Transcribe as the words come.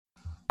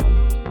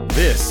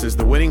This is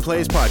the Winning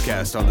Plays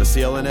Podcast on the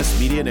CLNS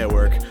Media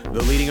Network,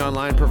 the leading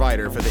online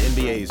provider for the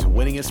NBA's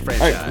winningest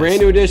franchise. All right, brand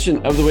new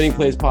edition of the Winning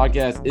Plays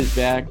Podcast is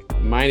back.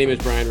 My name is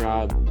Brian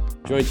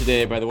Robb, joined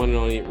today by the one and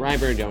only Ryan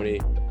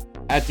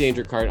Berndoni at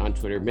Danger Cart on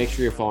Twitter. Make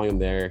sure you're following him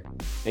there.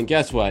 And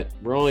guess what?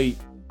 We're only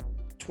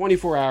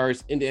 24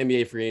 hours into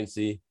NBA free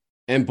agency,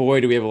 and boy,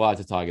 do we have a lot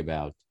to talk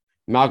about.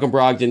 Malcolm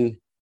Brogdon,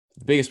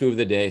 the biggest move of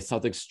the day.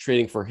 Celtics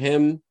trading for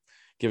him,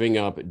 giving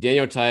up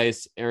Daniel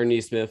Tice, Aaron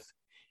Nesmith,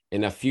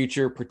 and a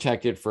future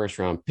protected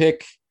first-round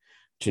pick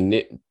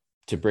to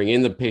bring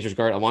in the Pacers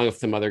guard, along with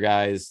some other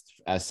guys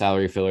as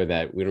salary filler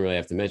that we don't really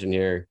have to mention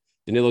here.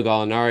 Danilo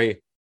Gallinari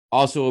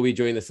also will be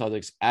joining the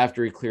Celtics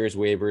after he clears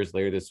waivers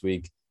later this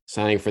week,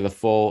 signing for the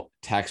full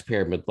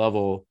taxpayer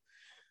mid-level.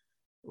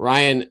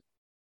 Ryan,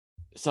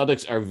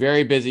 Celtics are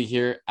very busy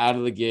here out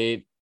of the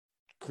gate,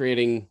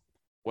 creating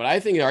what I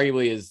think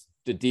arguably is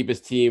the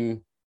deepest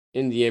team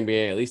in the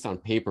NBA, at least on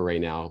paper right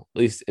now, at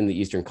least in the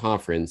Eastern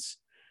Conference.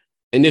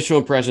 Initial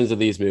impressions of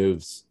these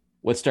moves.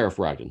 Let's start with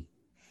Brogdon.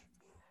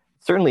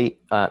 Certainly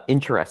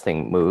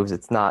interesting moves.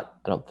 It's not,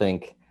 I don't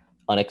think,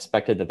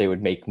 unexpected that they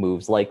would make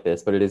moves like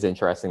this, but it is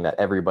interesting that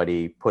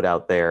everybody put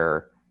out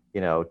their,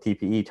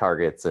 TPE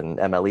targets and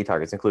MLE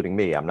targets, including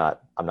me. I'm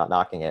not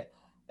knocking it.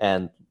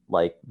 And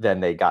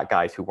then they got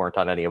guys who weren't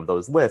on any of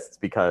those lists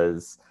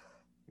because,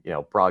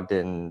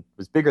 Brogdon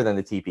was bigger than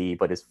the TPE,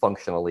 but is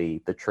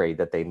functionally the trade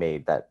that they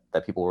made that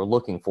people were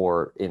looking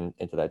for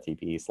into that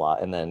TPE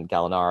slot. And then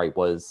Gallinari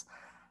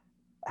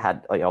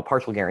had a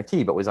partial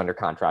guarantee, but was under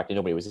contract, and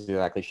nobody was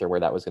exactly sure where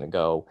that was going to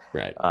go.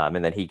 Right.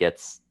 And then he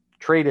gets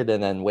traded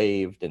and then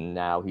waived, and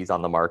now he's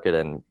on the market.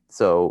 And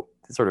so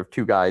sort of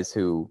two guys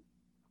who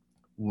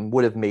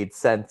would have made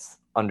sense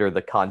under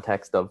the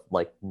context of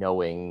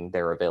knowing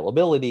their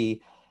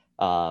availability,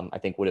 I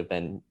think would have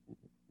been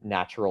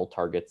natural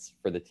targets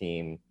for the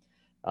team.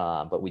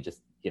 But we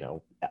just,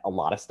 a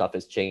lot of stuff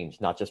has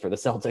changed, not just for the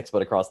Celtics,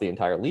 but across the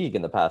entire league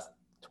in the past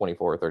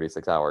 24 or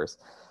 36 hours.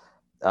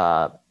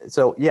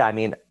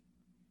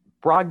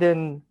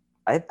 Brogdon,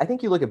 I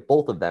think you look at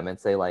both of them and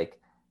say,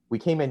 we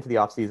came into the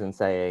offseason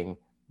saying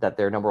that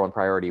their number one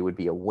priority would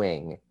be a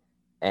wing,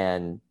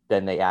 and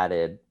then they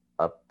added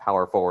a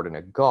power forward and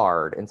a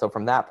guard. And so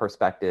from that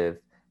perspective,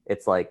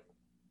 it's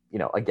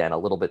again, a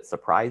little bit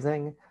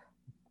surprising,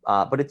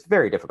 but it's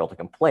very difficult to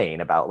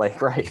complain about.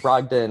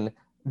 Brogdon,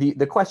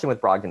 the question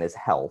with Brogdon is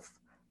health.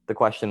 The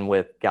question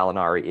with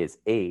Gallinari is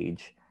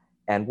age.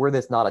 And were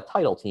this not a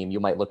title team, you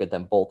might look at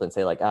them both and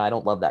say, I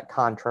don't love that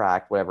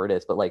contract, whatever it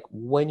is. But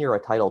when you're a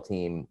title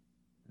team,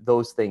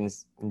 those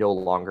things no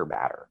longer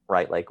matter,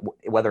 right?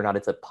 Whether or not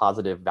it's a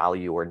positive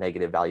value or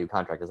negative value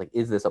contract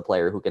is this a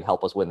player who can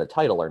help us win the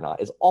title or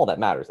not, is all that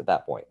matters at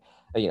that point.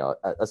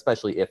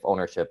 Especially if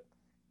ownership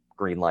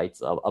green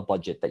lights a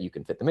budget that you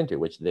can fit them into,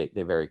 which they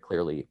very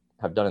clearly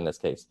have done in this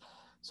case.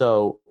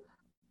 So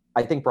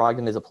I think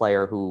Brogdon is a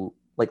player who,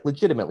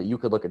 legitimately, you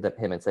could look at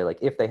him and say,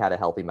 if they had a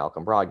healthy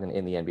Malcolm Brogdon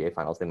in the NBA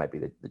Finals, they might be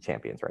the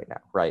champions right now,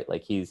 right?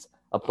 He's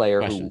a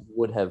player who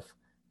would have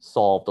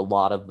solved a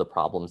lot of the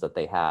problems that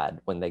they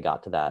had when they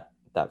got to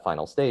that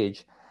final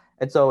stage.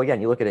 And so, again,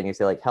 you look at it and you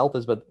say, health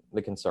is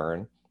the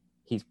concern.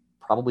 He's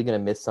probably going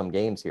to miss some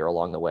games here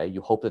along the way.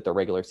 You hope that they're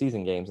regular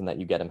season games and that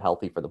you get him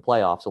healthy for the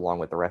playoffs along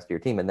with the rest of your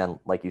team. And then,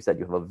 like you said,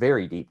 you have a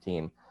very deep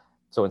team.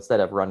 So instead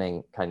of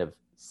running kind of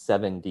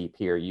 7 deep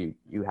here, you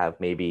have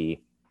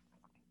maybe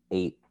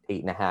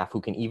 8.5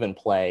 who can even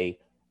play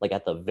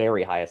at the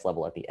very highest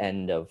level at the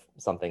end of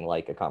something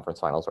like a conference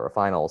finals or a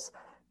finals.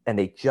 And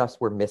they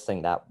just were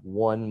missing that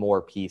one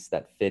more piece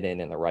that fit in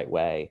the right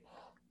way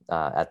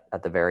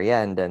at the very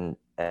end. And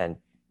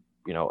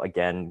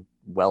again,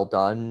 well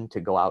done to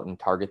go out and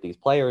target these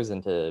players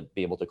and to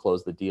be able to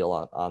close the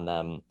deal on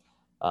them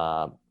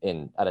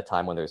at a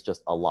time when there's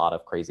just a lot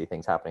of crazy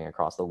things happening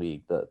across the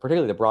league.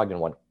 Particularly the Brogdon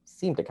one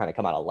seemed to kind of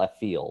come out of left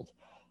field.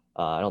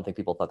 I don't think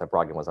people thought that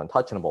Brogdon was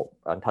untouchable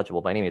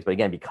by any means. But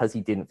again, because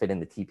he didn't fit in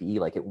the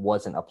TPE, it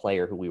wasn't a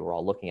player who we were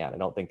all looking at. I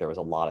don't think there was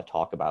a lot of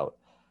talk about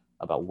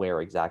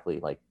where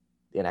exactly,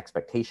 an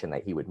expectation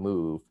that he would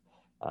move.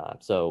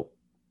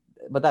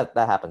 But that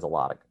happens a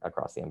lot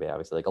across the NBA.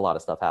 Obviously, a lot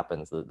of stuff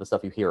happens. The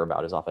stuff you hear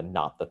about is often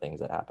not the things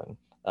that happen,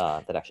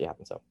 that actually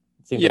happen. So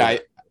it seems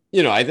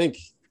I think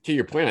to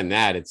your point on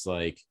that, it's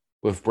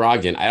with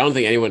Brogdon, I don't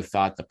think anyone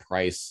thought the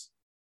price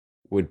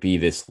would be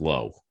this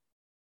low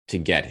to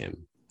get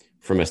him.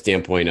 From a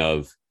standpoint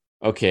of,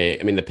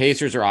 the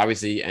Pacers are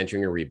obviously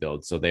entering a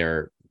rebuild. So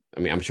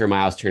I'm sure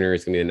Miles Turner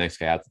is going to be the next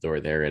guy out the door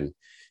there. And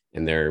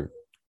they're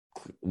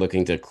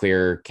looking to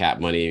clear cap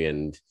money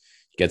and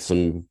get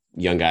some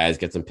young guys,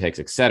 get some picks,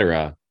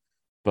 etc.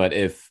 But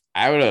if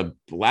I would have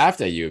laughed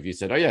at you if you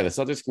said, the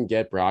Celtics can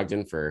get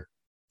Brogdon for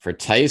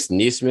Tice,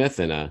 Nesmith,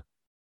 and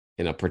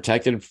a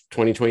protected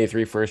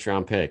 2023 first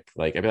round pick.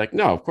 I'd be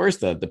no, of course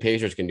the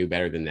Pacers can do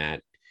better than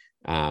that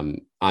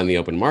on the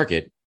open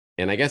market.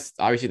 And I guess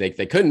obviously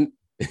they couldn't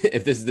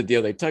if this is the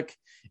deal they took,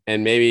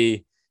 and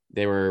maybe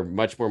they were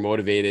much more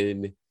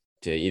motivated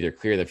to either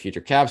clear the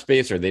future cap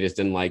space, or they just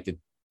didn't like to,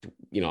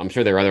 I'm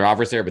sure there were other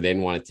offers there, but they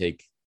didn't want to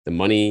take the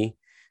money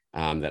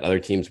that other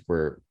teams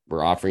were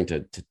offering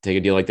to take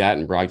a deal like that.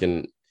 And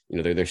Brogdon,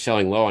 they're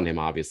selling low on him,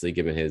 obviously,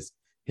 given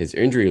his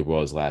injury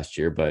woes last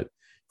year. But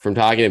from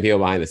talking to people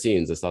behind the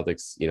scenes, the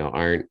Celtics,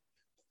 aren't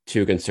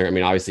too concerned. I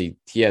mean, obviously,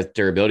 he has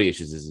durability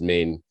issues as his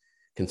main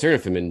concern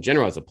of him in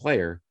general as a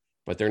player,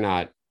 but don't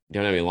have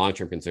any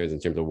long-term concerns in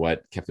terms of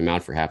what kept him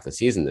out for half the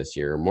season this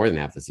year, or more than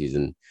half the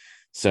season.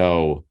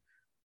 So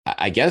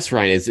I guess,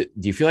 Ryan, do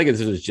you feel like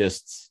this was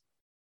just,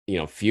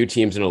 few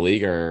teams in the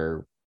league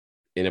are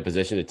in a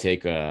position to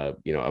take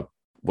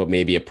what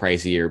may be a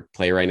pricier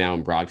play right now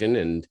in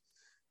Brogdon, and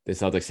the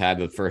Celtics had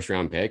the first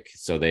round pick,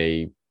 so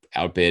they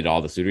outbid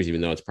all the suitors,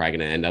 even though it's probably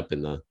going to end up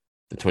in the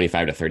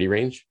 25 to 30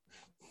 range?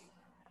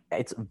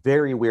 It's a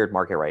very weird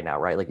market right now,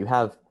 right? Like you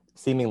have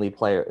seemingly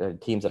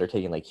teams that are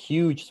taking like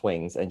huge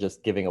swings and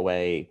just giving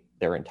away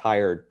their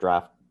entire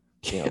draft,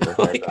 their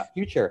entire draft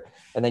future.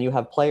 And then you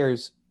have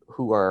players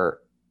who are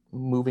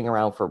moving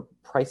around for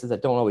prices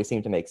that don't always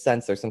seem to make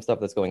sense. There's some stuff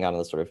that's going on in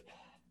the sort of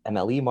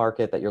MLE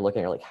market that you're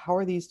looking at, like, how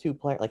are these two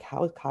players? Like,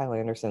 how is Kyle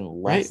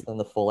Anderson less than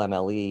the full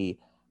MLE,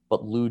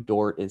 but Lou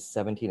Dort is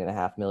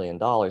 $17.5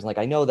 million? And like,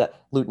 I know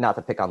that not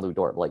to pick on Lou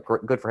Dort, but like,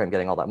 good for him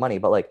getting all that money.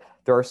 But like,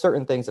 there are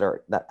certain things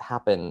that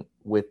happen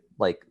with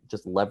like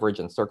just leverage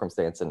and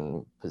circumstance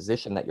and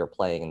position that you're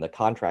playing and the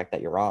contract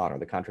that you're on or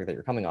the contract that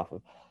you're coming off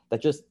of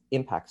that just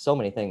impact so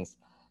many things.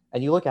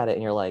 And you look at it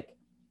and you're like,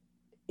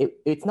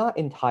 it's not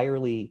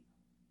entirely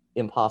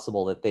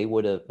impossible that the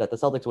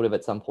Celtics would have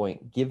at some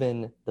point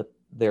given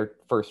their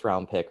first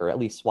round pick, or at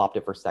least swapped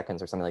it for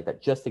seconds or something like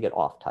that, just to get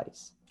off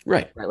Tice.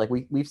 Right. Like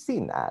we've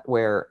seen that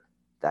where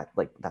that's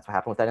what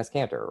happened with Dennis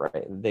Cantor,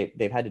 right?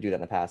 They've had to do that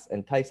in the past,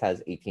 and Tice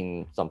has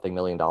 $18-something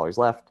million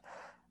left,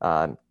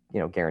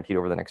 guaranteed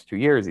over the next 2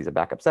 years. He's a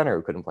backup center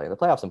who couldn't play in the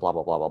playoffs and blah,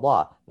 blah, blah, blah,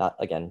 blah.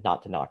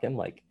 Not to knock him,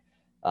 like,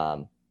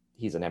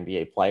 he's an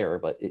NBA player,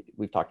 but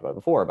we've talked about it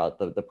before about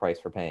the price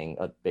for paying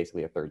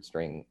basically a third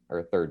string or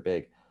a third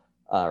big,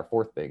 or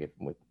fourth big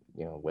with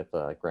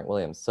Grant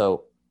Williams.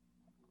 So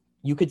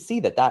you could see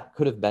that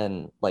could have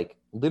been like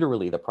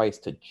literally the price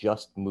to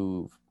just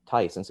move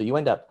Tice. And so you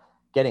end up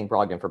getting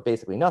Brogdon for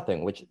basically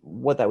nothing, which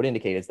what that would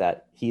indicate is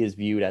that he is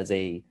viewed as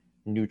a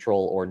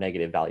neutral or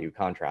negative value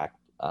contract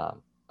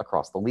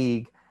across the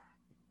league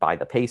by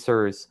the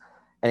Pacers.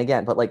 And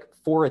again, but like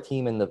for a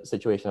team in the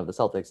situation of the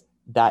Celtics,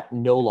 that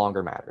no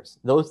longer matters.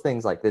 Those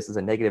things like this is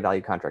a negative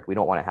value contract, we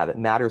don't want to have it.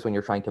 Matters when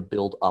you're trying to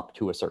build up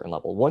to a certain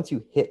level. Once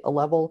you hit a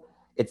level,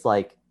 it's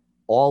like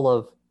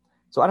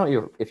so I don't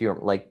know if you're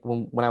like,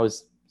 when I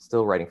was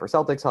still writing for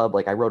Celtics Hub,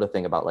 like I wrote a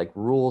thing about like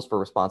rules for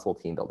responsible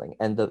team building.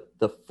 And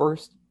the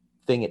first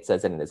thing it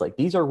says in it is like,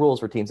 these are rules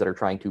for teams that are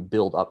trying to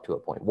build up to a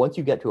point. Once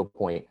you get to a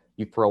point,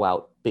 you throw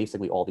out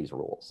basically all these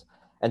rules.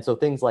 And so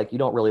things like, you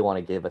don't really want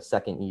to give a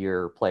second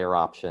year player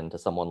option to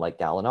someone like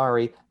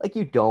Gallinari. Like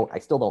I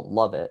still don't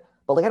love it,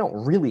 but like, I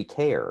don't really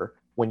care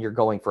when you're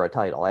going for a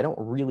title. I don't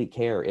really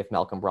care if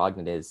Malcolm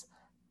Brogdon is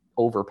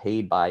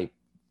overpaid by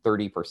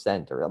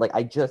 30% or like,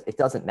 it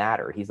doesn't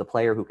matter. He's the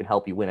player who can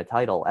help you win a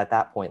title at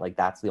that point. Like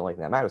that's the only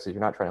thing that matters, because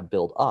you're not trying to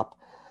build up.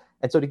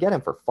 And so to get him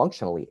for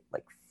functionally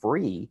like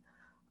free,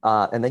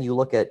 and then you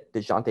look at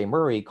DeJounte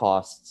Murray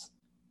costs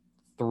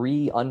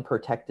 3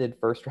 unprotected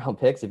first round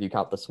picks if you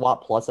count the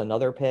swap plus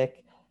another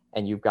pick,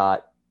 and you've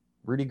got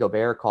Rudy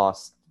Gobert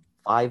costs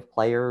 5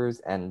 players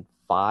and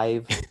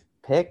 5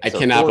 picks. I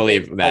cannot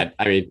believe that.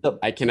 I mean,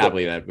 I cannot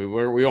believe that. We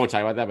won't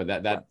talk about that,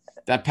 but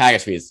that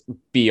package for me is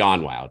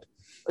beyond wild.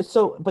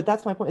 So, but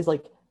that's my point, is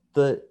like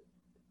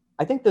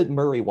I think the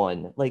Murray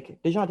one, like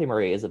DeJounte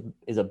Murray is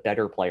a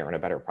better player and a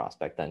better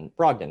prospect than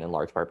Brogdon, in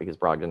large part because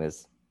Brogdon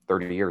is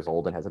 30 years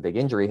old and has a big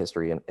injury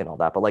history and all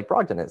that. But like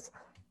Brogdon is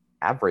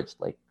averaged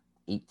like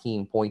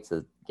 18 points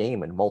a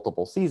game in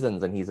multiple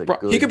seasons, and he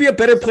could be a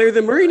better player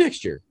than Murray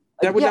next year.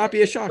 That would not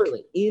be a shock.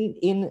 Certainly.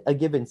 In a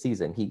given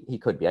season, he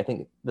could be. I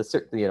think the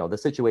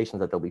situations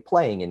that they'll be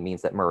playing in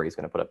means that Murray's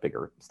going to put up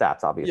bigger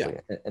stats, obviously,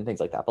 and things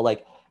like that. But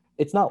like,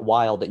 it's not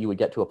wild that you would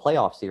get to a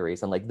playoff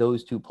series and like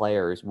those two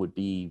players would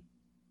be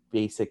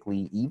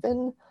basically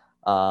even,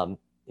 and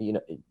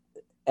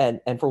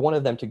for one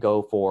of them to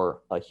go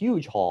for a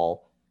huge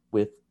haul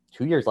with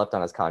 2 years left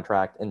on his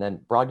contract, and then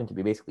Brogdon to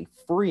be basically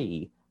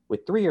free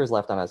with 3 years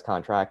left on his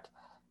contract,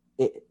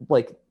 it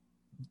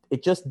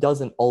just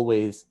doesn't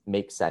always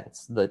make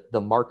sense.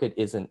 The market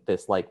isn't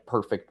this like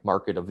perfect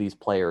market of these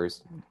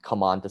players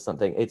come on to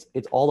something.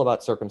 It's all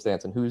about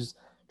circumstance and who's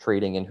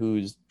trading and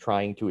who's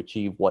trying to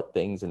achieve what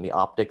things, and the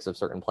optics of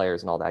certain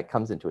players and all that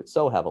comes into it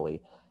so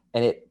heavily.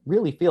 And it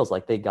really feels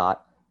like they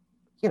got,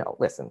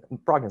 listen,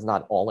 Brogdon's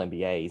not all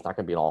NBA. He's not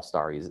going to be an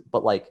all-star.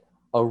 But like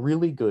a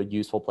really good,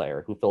 useful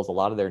player who fills a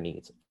lot of their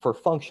needs for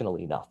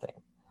functionally nothing.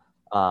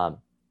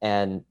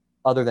 And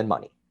other than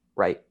money,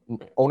 right?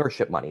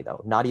 Ownership money,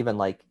 though, not even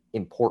like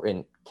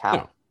important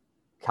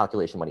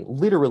calculation money.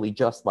 Literally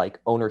just like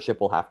ownership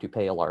will have to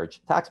pay a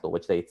large tax bill,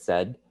 which they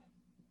said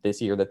this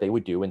year that they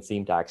would do and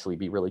seemed to actually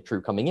be really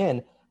true coming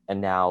in.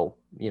 And now,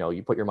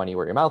 you put your money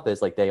where your mouth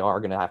is, like they are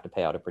going to have to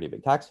pay out a pretty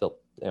big tax bill,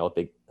 a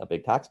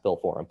big tax bill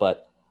for them.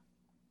 But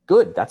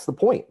good, that's the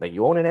point, that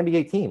you own an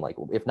NBA team. Like,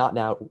 if not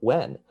now,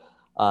 when?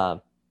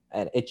 And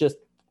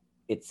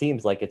it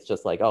seems like it's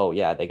just like, oh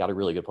yeah, they got a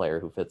really good player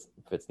who fits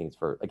needs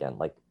for, again,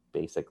 like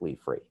basically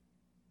free.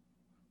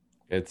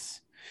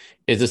 It's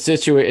a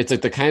situation. It's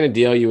like the kind of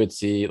deal you would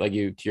see, like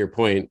to your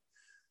point,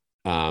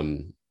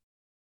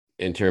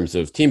 in terms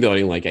of team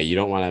building, like you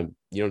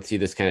don't see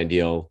this kind of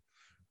deal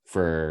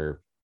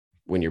for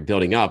when you're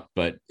building up,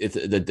 but it's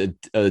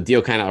the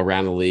deal kind of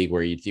around the league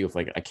where you deal with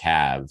like a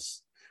Cavs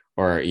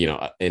or,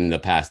 in the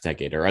past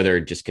decade or other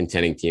just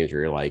contending teams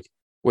where you're like,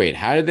 wait,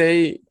 how did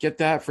they get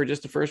that for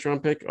just a first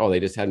round pick? Oh, they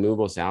just had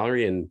movable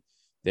salary and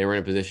they were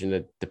in a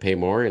position to pay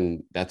more,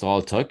 and that's all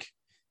it took.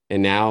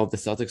 And now the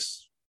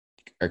Celtics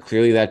are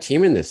clearly that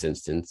team in this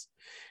instance.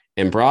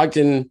 And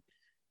Brogdon,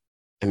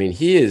 I mean,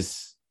 he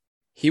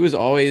was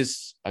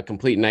always a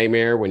complete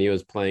nightmare when he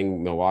was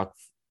playing Milwaukee,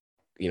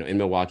 in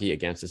Milwaukee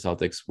against the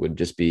Celtics. Would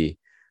just be,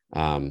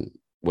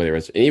 whether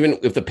it's, and even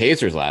with the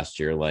Pacers last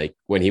year, like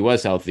when he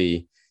was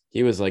healthy,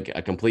 he was like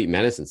a complete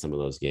menace in some of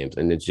those games.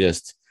 And it's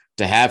just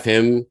to have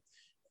him,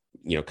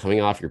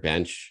 coming off your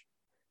bench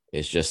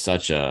is just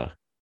such a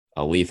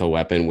lethal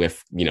weapon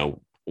with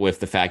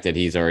the fact that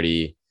he's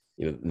already,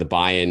 the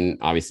buy-in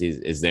obviously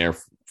is there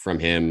from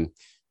him,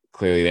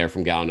 clearly there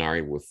from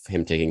Gallinari, with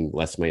him taking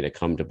less money to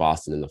come to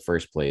Boston in the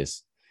first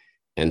place.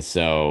 And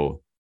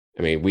so,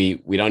 I mean,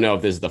 we don't know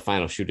if this is the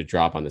final shoe to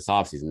drop on this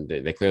offseason.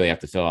 They clearly have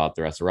to fill out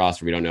the rest of the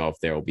roster. We don't know if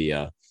there will be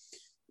a,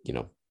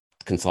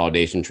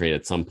 consolidation trade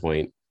at some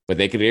point, but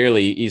they could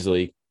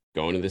easily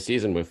go into the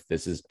season with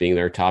this as being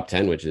their top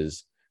 10, which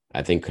is,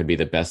 I think, could be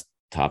the best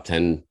top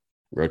 10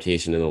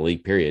 rotation in the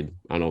league, period.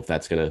 I don't know if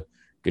that's good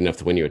enough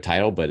to win you a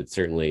title, but it's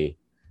certainly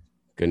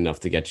good enough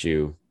to get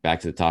you back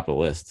to the top of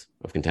the list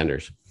of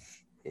contenders.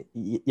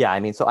 Yeah, I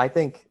mean, so I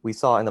think we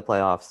saw in the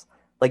playoffs,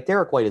 like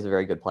Derek White is a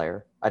very good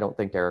player. I don't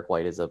think Derek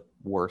White is a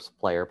worse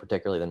player,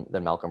 particularly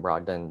than Malcolm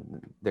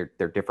Brogdon.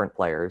 They're different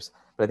players,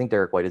 but I think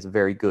Derek White is a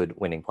very good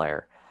winning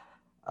player.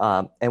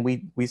 And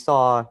we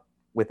saw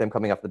with him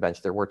coming off the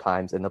bench, there were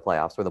times in the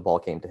playoffs where the ball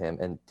came to him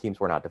and teams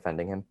were not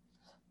defending him.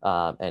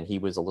 And he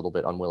was a little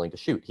bit unwilling to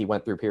shoot. He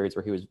went through periods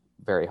where he was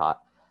very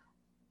hot.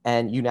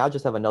 And you now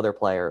just have another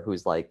player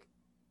who's like,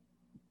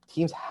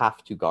 teams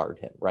have to guard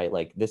him, right?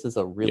 Like this is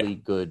a really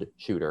good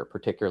shooter,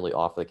 particularly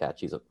off the catch.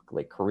 He's a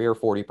career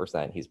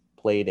 40%. He's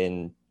played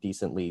in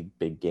decently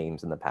big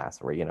games in the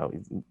past where,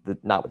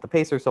 not with the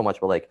Pacers so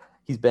much, but like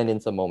he's been in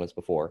some moments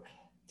before.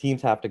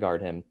 Teams have to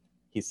guard him.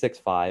 He's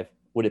 6'5".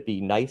 Would it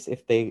be nice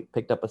if they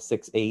picked up a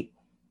 6'8",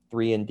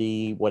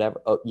 3-and-D,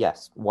 whatever? Oh,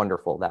 yes,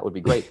 wonderful. That would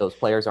be great. Those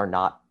players are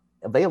not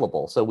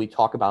available. So we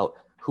talk about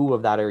who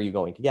of that are you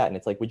going to get? And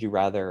it's like, would you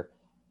rather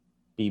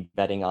be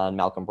betting on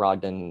Malcolm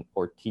Brogdon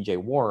or TJ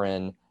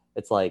Warren?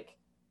 It's like,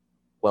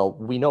 well,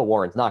 we know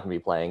Warren's not going to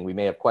be playing. We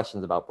may have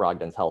questions about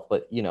Brogdon's health,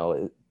 but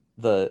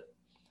the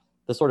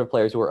sort of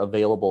players who are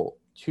available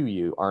to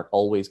you aren't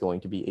always going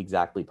to be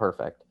exactly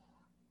perfect.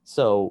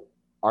 So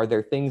are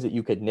there things that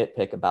you could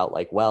nitpick about,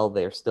 like, well,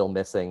 they're still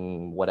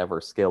missing whatever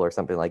skill or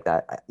something like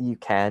that? You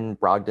can.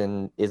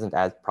 Brogdon isn't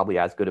probably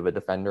as good of a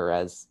defender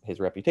as his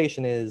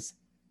reputation is,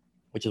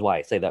 which is why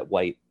I say that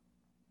White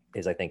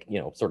is, I think,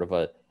 sort of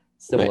a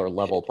similar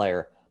level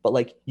player. But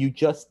like, you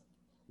just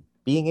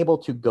being able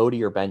to go to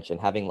your bench and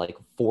having like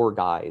 4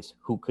 guys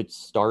who could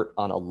start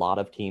on a lot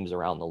of teams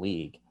around the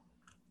league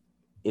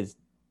is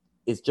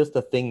just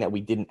a thing that we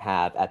didn't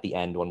have at the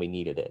end when we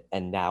needed it,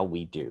 and now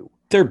we do.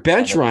 Their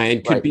bench,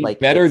 Ryan, could be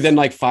better than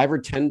like 5 or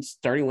 10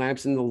 starting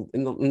lineups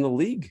in the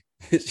league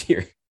this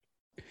year.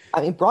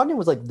 I mean, Brogdon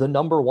was like the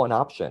number 1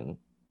 option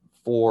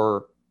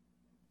for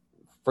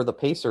the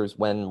Pacers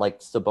when like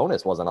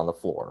Sabonis wasn't on the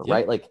floor,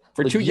 right? Like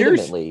for 2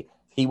 years,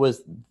 he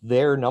was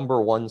their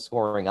number 1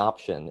 scoring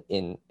option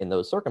in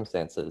those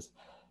circumstances,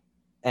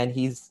 and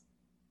he's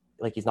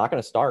not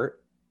going to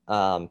start.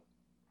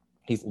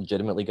 He's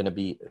legitimately going to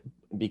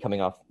be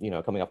coming off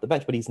the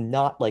bench, but he's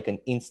not like an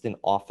instant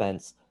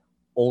offense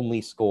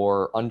only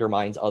score,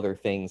 undermines other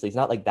things. He's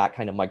not like that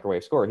kind of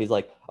microwave scorer. He's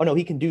like, oh no,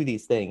 he can do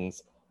these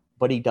things,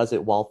 but he does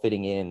it while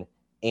fitting in,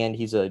 and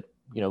he's a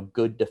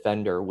good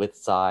defender with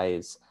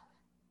size.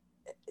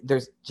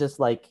 There's just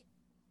like,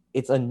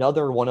 it's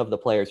another one of the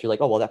players you're like,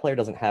 oh well, that player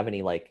doesn't have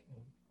any like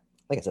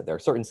I said, there are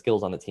certain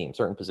skills on the team,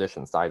 certain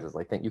position sizes.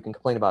 Like, you can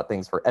complain about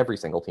things for every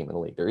single team in the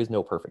league. There is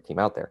no perfect team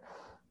out there,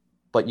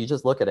 but you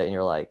just look at it and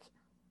you're like,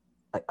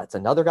 it's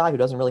another guy who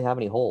doesn't really have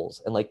any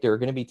holes. And like, there are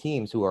going to be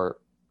teams who are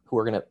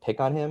going to pick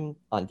on him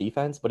on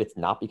defense, but it's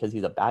not because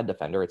he's a bad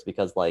defender. It's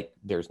because like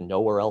there's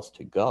nowhere else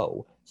to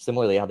go.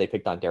 Similarly, how they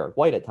picked on Derek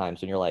White at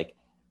times, and you're like,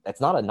 that's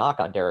not a knock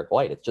on Derek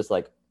White. It's just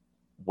like,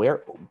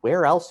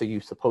 where else are you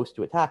supposed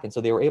to attack? And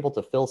so they were able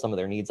to fill some of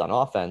their needs on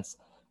offense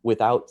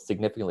without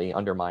significantly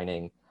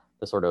undermining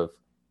the sort of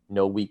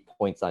no weak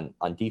points on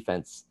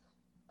defense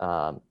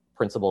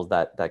principles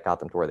that got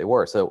them to where they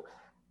were. So,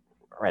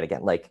 right,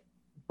 again, like,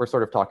 we're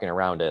sort of talking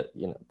around it.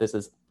 This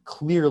is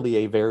clearly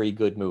a very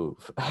good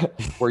move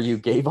where you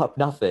gave up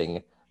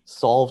nothing,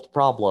 solved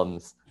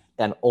problems,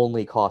 and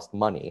only cost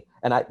money.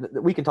 And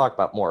we can talk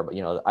about more,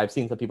 but I've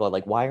seen some people are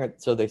like, why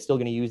aren't so they're still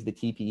going to use the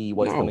TPE?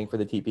 What's coming for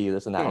the TPE?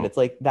 This and that, and it's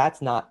like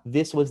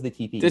this was the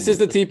TPE. This is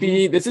the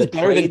TPE. This is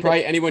better than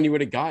probably anyone you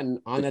would have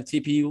gotten on that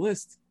TPE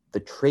list. The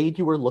trade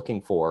you were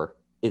looking for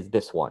is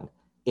this one.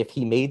 If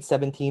he made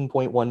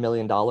 $17.1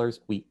 million,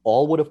 we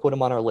all would have put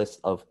him on our list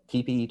of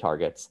TPE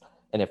targets.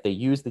 And if they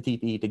used the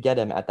TPE to get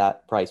him at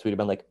that price, we'd have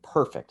been like,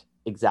 perfect,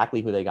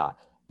 exactly who they got.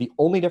 The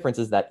only difference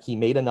is that he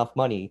made enough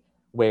money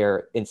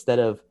where instead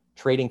of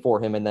trading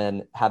for him and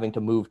then having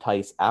to move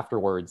Tice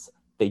afterwards,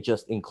 they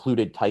just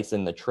included Tice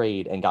in the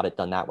trade and got it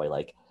done that way.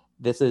 Like,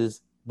 this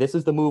is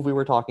the move we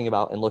were talking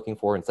about and looking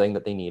for and saying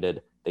that they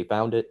needed. They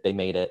found it. They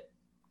made it.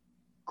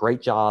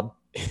 Great job.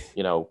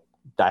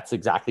 That's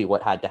exactly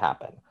what had to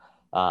happen.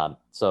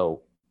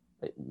 So,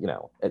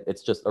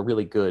 it's just a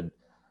really good,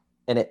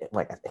 and it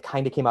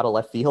kind of came out of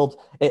left field.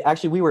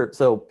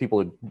 So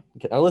people who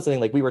are listening,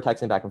 like, we were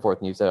texting back and forth,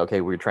 and you said,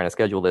 okay, we were trying to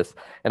schedule this.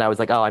 And I was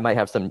like, oh, I might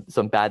have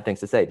some bad things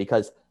to say,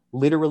 because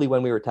literally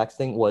when we were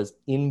texting was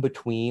in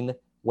between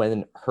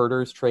when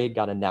Herter's trade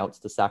got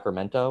announced to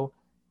Sacramento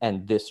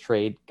and this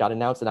trade got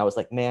announced. And I was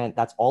like, man,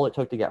 that's all it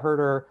took to get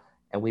Herter.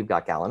 And we've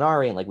got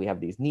Gallinari, and like, we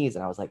have these needs.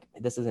 And I was like,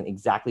 this isn't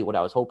exactly what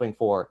I was hoping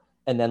for.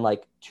 And then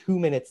like 2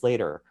 minutes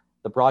later,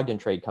 the Brogdon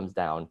trade comes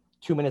down.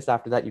 2 minutes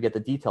after that, you get the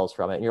details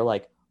from it. And you're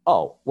like,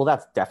 oh, well,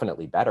 that's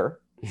definitely better.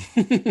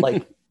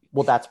 Like,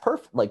 well, that's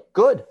perfect. Like,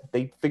 good.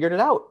 They figured it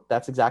out.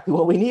 That's exactly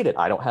what we needed.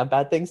 I don't have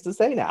bad things to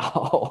say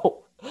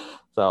now.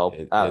 So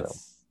I don't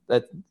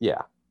know.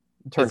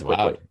 Turns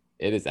quickly. Wild.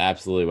 It is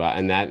absolutely wild.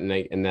 And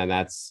then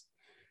that's,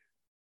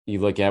 you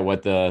look at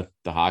what the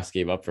Hawks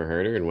gave up for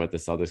Herter and what the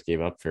Celtics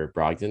gave up for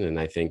Brogdon. And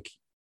I think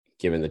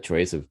given the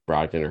choice of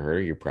Brogdon or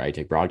Herter, you probably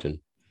take Brogdon.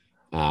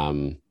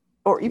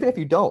 Or even if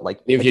you don't, like,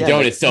 if you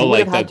don't, it's still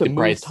like the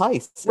price.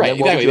 Tice, right,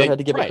 exactly. Had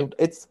to give right.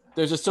 It's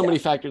there's just so many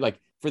factors, like,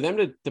 for them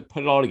to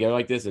put it all together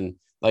like this, and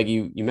like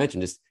you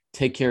mentioned, just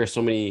take care of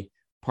so many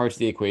parts of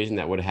the equation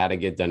that would have had to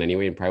get done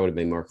anyway, and probably would have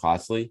been more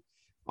costly.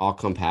 All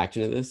compact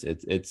into this,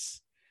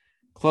 it's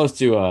close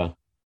to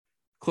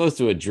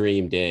a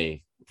dream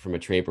day from a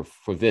trade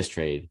for this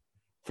trade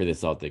for the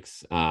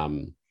Celtics.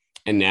 And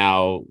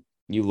now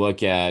you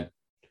look at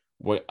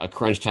what a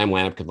crunch time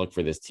lineup could look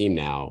for this team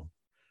now,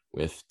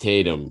 with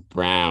Tatum,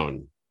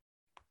 Brown,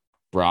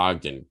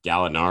 Brogdon,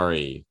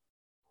 Gallinari,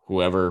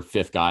 whoever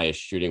fifth guy is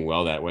shooting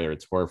well, that whether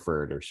it's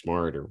Horford or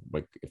Smart, or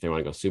like if they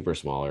want to go super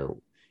smaller,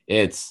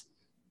 it's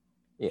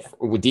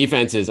with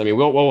defenses. I mean,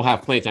 we'll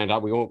have plenty of time to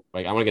talk. We won't,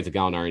 like, I want to get to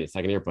Gallinari in a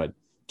second here, but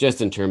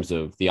just in terms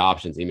of the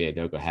options Ime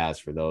Udoka has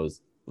for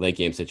those late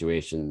game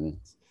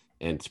situations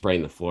and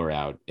spreading the floor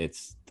out,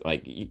 it's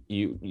like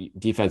you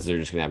defenses are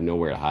just going to have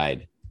nowhere to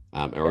hide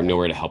or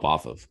nowhere to help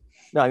off of.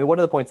 No, I mean, one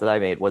of the points that I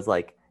made was,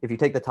 like, if you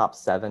take the top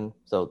 7,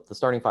 so the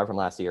starting 5 from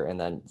last year, and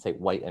then say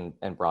White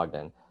and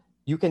Brogdon,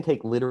 you can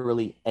take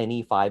literally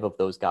any 5 of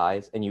those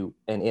guys,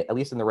 at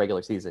least in the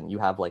regular season, you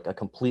have like a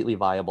completely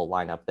viable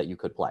lineup that you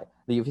could play.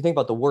 If you think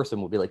about the worst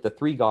one, would be like the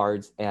 3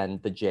 guards and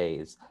the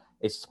Jays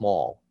is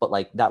small, but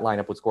like that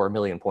lineup would score 1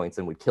 million points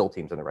and would kill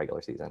teams in the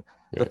regular season.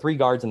 Yeah. The 3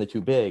 guards and the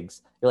 2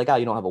 bigs, you're like,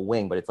 you don't have a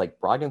wing, but it's like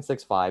Brogdon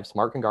 6'5",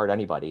 Smart can guard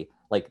anybody.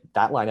 Like,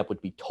 that lineup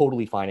would be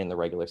totally fine in the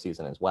regular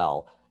season as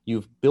well.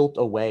 You've built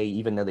a way,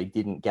 even though they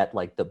didn't get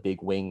like the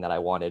big wing that I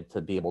wanted to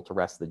be able to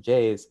rest the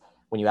Jays.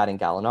 When you add in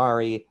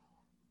Gallinari,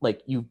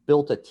 like, you've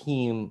built a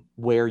team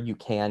where you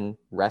can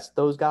rest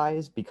those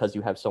guys because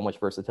you have so much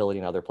versatility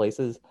in other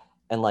places.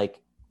 And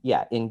like,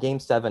 yeah, in game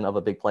 7 of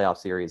a big playoff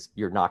series,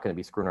 you're not going to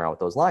be screwing around with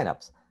those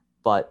lineups.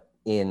 But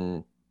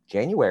in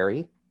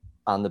January,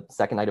 on the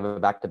second night of a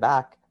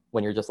back-to-back,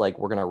 when you're just like,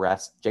 we're going to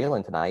rest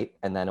Jalen tonight,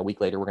 and then a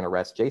week later, we're going to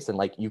rest Jason,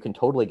 like, you can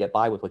totally get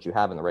by with what you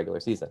have in the regular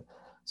season.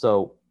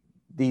 So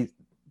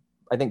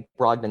I think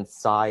Brogdon's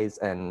size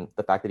and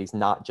the fact that he's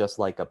not just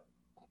like a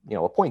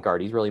point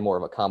guard, he's really more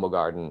of a combo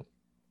guard. And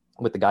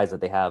with the guys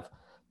that they have,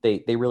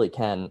 they really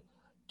can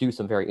do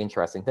some very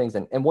interesting things.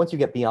 And once you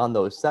get beyond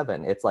those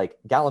 7, it's like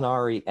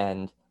Gallinari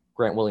and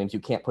Grant Williams, you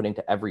can't put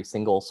into every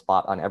single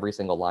spot on every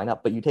single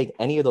lineup, but you take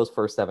any of those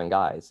first 7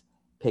 guys,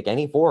 pick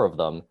any 4 of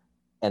them,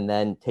 and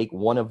then take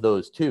one of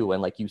those 2,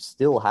 and like, you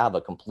still have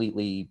a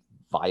completely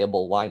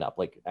viable lineup.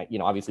 Like,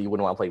 obviously you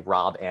wouldn't want to play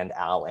Rob and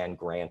Al and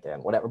Grant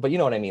and whatever, but you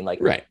know what I mean? Like,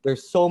 right.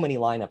 There's so many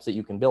lineups that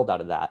you can build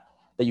out of that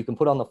you can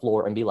put on the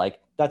floor and be like,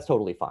 that's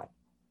totally fine.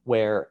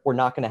 Where we're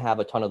not going to have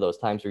a ton of those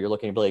times where you're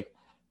looking to be like,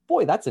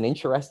 boy, that's an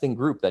interesting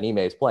group that Ime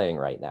is playing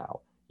right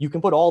now. You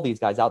can put all these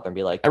guys out there and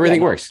be like,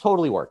 everything works.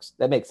 Totally works.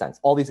 That makes sense.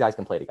 All these guys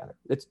can play together.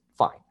 It's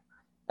fine.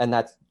 And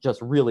that's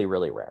just really,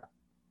 really rare.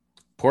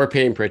 Poor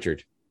Payne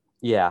Pritchard.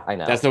 Yeah, I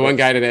know. That's the one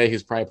guy today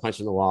who's probably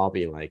punching the wall,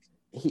 being like,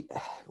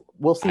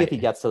 we'll see if he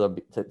gets to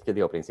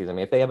the opening season. I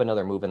mean, if they have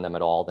another move in them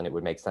at all, then it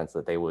would make sense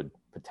that they would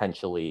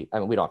potentially, I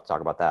mean, we don't have to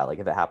talk about that. Like,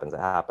 if it happens, it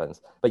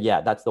happens. But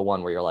yeah, that's the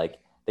one where you're like,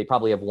 they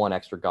probably have one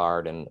extra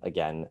guard. And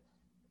again,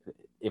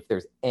 if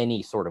there's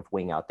any sort of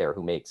wing out there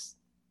who makes,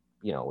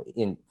 in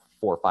 $4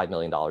 or $5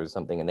 million or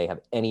something, and they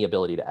have any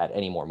ability to add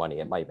any more money,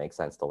 it might make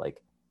sense to,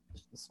 like,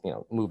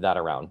 move that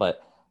around.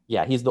 But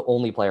Yeah, he's the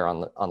only player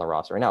on the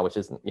roster right now, which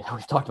isn't, you know,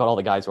 we've talked about all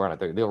the guys who are on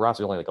it. The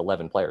roster is only like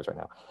 11 players right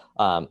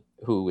now,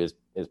 who is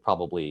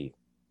probably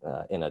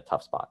in a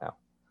tough spot now.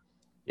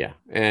 Yeah.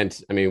 And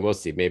I mean, we'll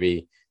see.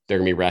 Maybe they're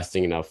going to be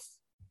resting enough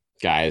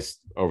guys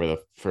over the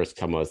first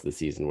couple months of the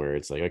season where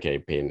it's like, okay,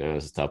 Peyton,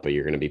 this is tough, but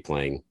you're going to be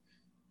playing,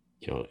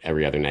 you know,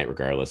 every other night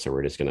regardless, or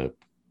we're just going to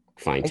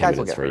find 10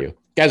 minutes for you.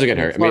 Guys will get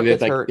hurt. Smart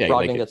gets like, hurt, yeah,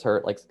 Brogdon like, gets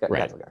hurt, like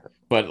right. Guys will get hurt.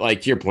 But like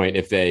to your point,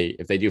 if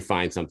they do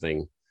find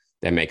something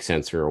that makes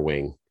sense for a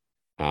wing,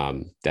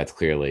 that's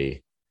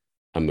clearly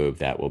a move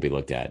that will be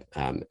looked at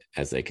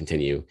as they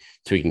continue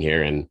tweaking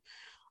here. And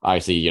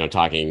obviously, you know,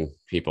 talking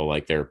people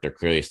like they're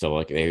clearly still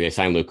looking. They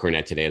signed Luke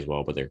Cornett today as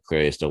well, but they're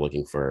clearly still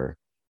looking for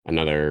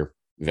another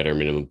veteran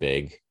minimum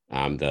big.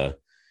 The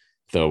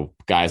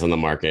guys on the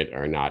market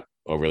are not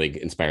overly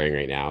inspiring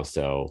right now,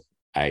 so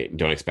I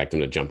don't expect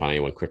them to jump on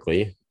anyone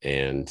quickly.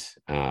 And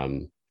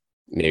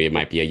maybe it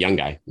might be a young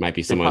guy, might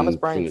be someone. Thomas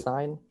Bryant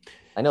sign?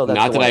 I know that's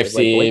not that I've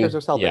seen. Lakers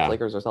or Celtics. Yeah.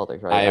 Lakers or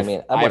Celtics,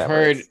 right?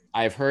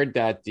 I've heard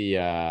that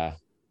the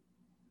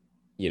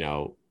you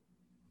know,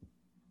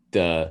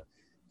 the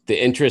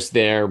interest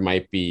there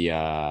might be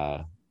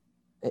not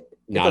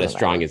as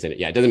strong as it.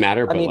 Yeah, it doesn't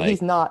matter. But like,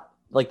 he's not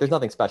like, there's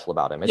nothing special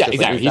about him. It's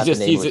exactly. Like,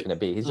 he's going to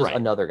be. He's just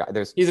another guy.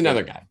 He's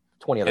another guy.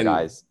 20 other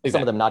guys. Exactly.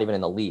 Some of them not even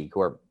in the league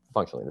who are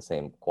functionally the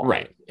same quality.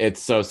 Right. It's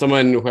so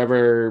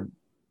whoever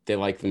they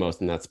like the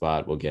most in that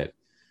spot will get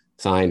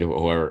signed,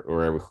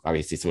 or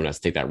obviously someone has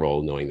to take that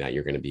role, knowing that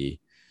you're going to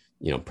be,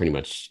 you know, pretty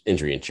much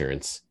injury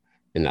insurance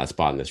in that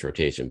spot in this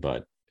rotation.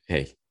 But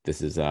hey,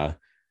 this is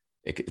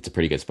it's a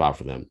pretty good spot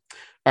for them.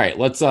 All right,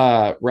 let's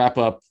wrap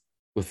up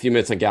with a few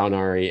minutes on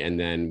Gallinari, and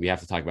then we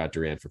have to talk about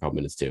Durant for a couple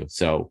minutes too.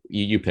 So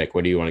you pick.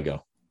 Where do you want to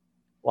go?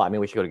 Well, I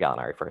mean, we should go to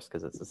Gallinari first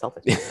because it's the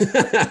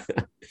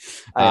Celtics.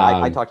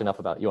 I talked enough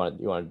about you.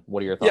 Want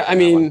what are your thoughts? Yeah, I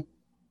mean,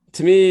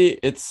 to me,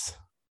 it's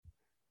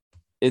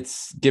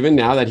given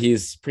now that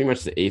he's pretty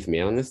much the eighth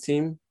man on this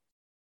team.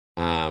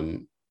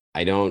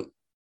 I don't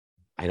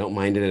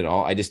mind it at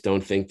all. I just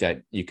don't think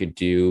that you could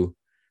do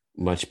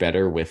much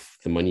better with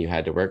the money you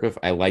had to work with.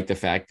 I like the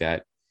fact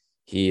that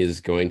he is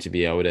going to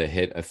be able to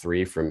hit a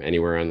three from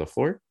anywhere on the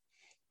floor.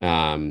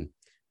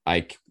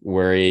 I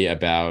worry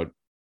about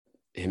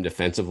him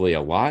defensively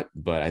a lot,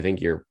 but I think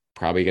you're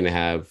probably not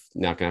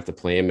going to have to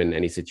play him in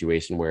any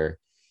situation where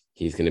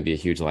he's going to be a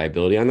huge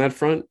liability on that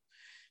front.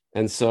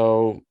 And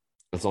so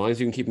as long as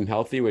you can keep him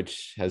healthy,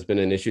 which has been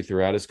an issue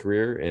throughout his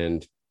career,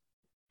 and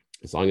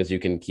as long as you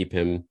can keep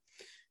him,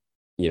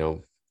 you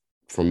know,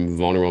 from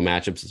vulnerable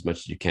matchups as much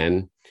as you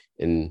can,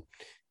 and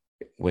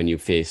when you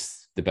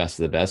face the best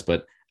of the best.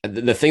 But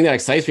the thing that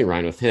excites me,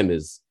 Ryan, with him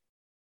is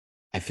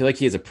I feel like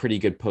he has a pretty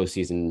good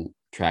postseason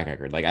track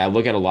record. Like I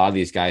look at a lot of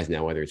these guys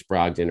now, whether it's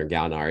Brogdon or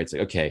Gallinari, it's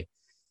like, okay,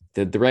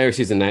 the regular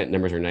season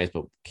numbers are nice,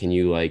 but can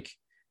you like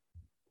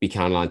be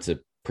counted on to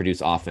produce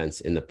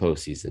offense in the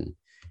postseason?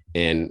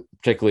 And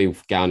particularly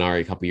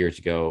Gallinari a couple years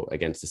ago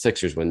against the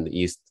Sixers when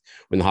the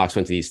Hawks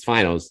went to the East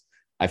Finals,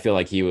 I feel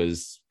like he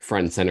was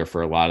front and center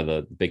for a lot of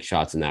the big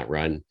shots in that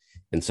run.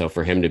 And so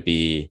for him to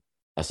be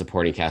a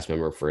supporting cast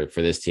member for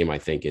this team, I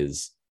think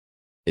is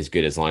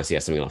good as long as he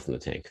has something left in the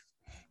tank.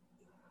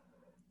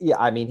 Yeah,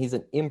 I mean, he's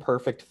an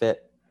imperfect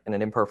fit and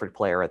an imperfect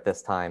player at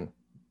this time.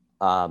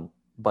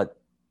 But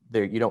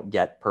you don't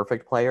get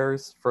perfect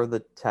players for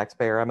the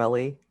taxpayer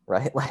MLE,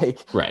 right? Like,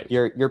 right.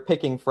 You're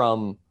picking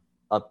from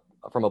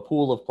a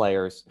pool of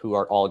players who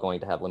are all going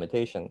to have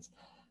limitations.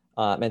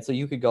 And so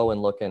you could go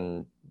and look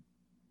and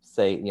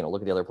say, you know,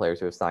 look at the other players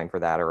who have signed for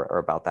that or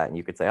about that. And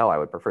you could say, oh, I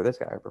would prefer this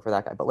guy, I prefer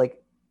that guy. But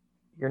like,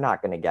 you're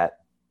not going to get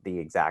the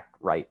exact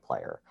right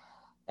player.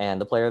 And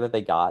the player that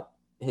they got,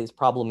 his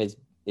problem is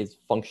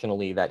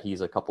functionally that he's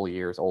a couple of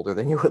years older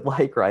than you would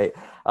like, right?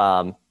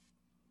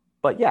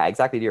 But yeah,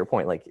 exactly to your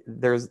point. Like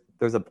there's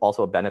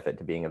also a benefit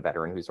to being a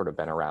veteran who's sort of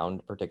been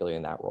around, particularly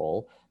in that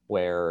role,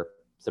 where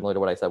similar to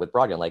what I said with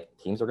Brogdon, like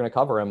teams are going to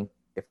cover him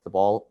if the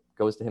ball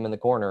goes to him in the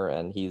corner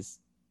and he's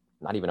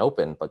not even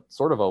open, but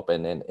sort of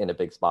open in a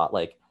big spot.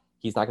 Like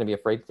he's not going to be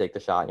afraid to take the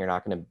shot, and you're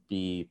not going to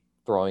be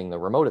throwing the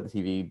remote at the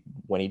TV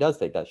when he does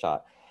take that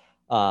shot.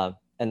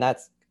 And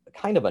that's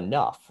kind of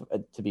enough,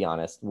 to be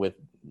honest, with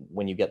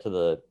when you get to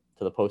the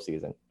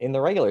postseason. In the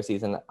regular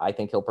season, I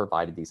think he'll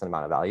provide a decent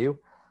amount of value.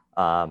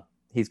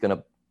 He's going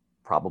to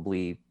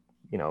probably,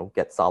 you know,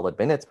 get solid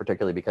minutes,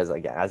 particularly because,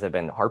 again, as I've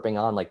been harping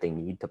on, like they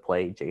need to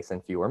play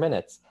Jason fewer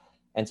minutes.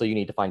 And so you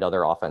need to find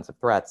other offensive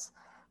threats.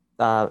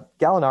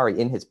 Gallinari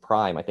in his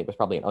prime, I think, was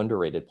probably an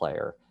underrated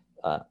player,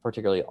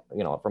 particularly,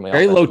 you know, from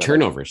very low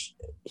turnovers.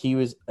 He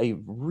was a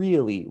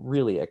really,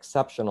 really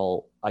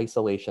exceptional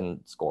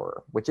isolation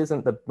scorer, which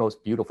isn't the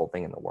most beautiful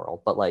thing in the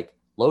world, but like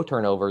low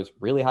turnovers,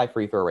 really high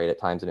free throw rate at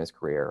times in his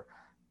career,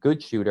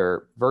 good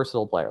shooter,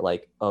 versatile player,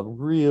 like a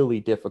really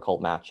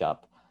difficult matchup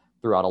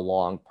throughout a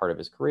long part of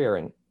his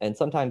career. And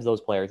sometimes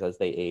those players, as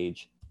they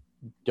age,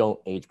 don't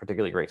age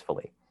particularly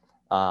gracefully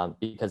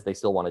because they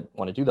still want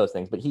to do those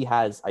things. But he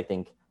has, I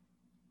think,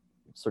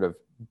 sort of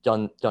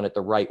done it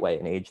the right way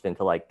and aged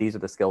into like, these are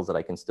the skills that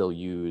I can still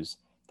use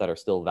that are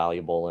still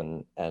valuable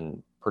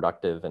and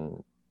productive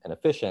and and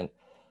efficient.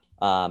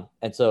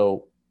 And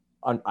so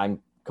I'm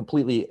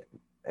completely,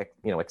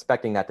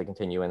 expecting that to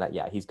continue, and that,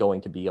 yeah, he's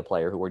going to be a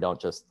player who we don't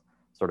just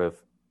sort of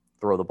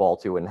throw the ball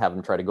to and have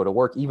him try to go to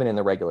work even in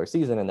the regular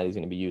season, and that he's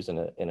going to be used in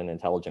an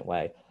intelligent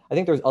way. I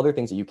think there's other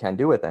things that you can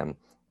do with him.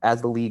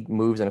 As the league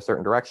moves in a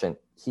certain direction,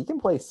 he can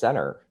play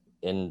center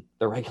in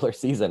the regular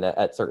season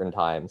at certain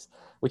times,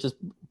 which is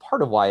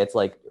part of why it's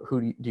like,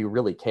 who do you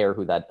really care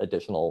who that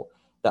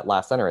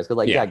last center is?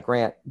 Because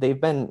Grant, they've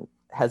been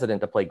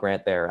hesitant to play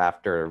Grant there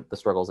after the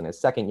struggles in his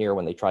second year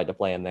when they tried to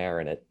play him there,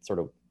 and it sort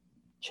of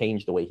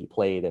changed the way he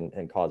played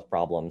and caused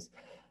problems.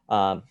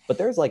 But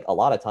there's like a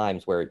lot of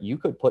times where you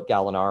could put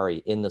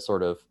Gallinari in the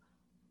sort of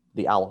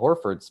the Al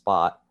Horford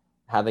spot,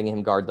 having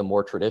him guard the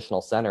more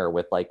traditional center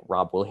with like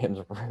Rob Williams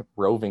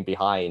roving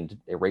behind,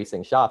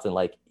 erasing shots. And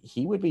like,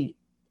 he would be,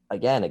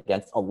 again,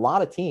 against a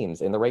lot of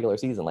teams in the regular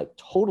season, like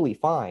totally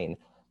fine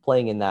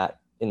playing in that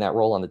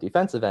role on the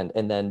defensive end,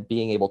 and then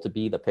being able to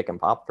be the pick and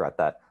pop threat,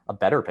 a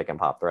better pick and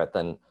pop threat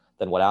than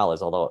what Al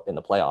is. Although in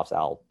the playoffs,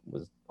 Al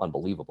was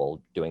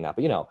unbelievable doing that.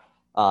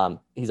 But,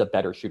 he's a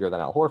better shooter than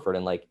Al Horford.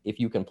 And like, if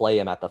you can play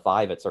him at the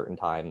 5 at certain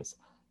times,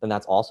 then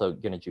that's also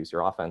going to juice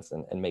your offense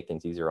and make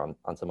things easier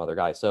on some other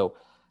guys. So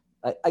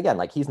again,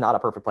 like, he's not a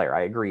perfect player.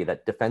 I agree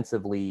that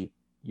defensively,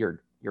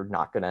 you're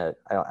not going to,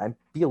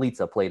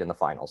 Bielitsa played in the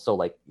finals. So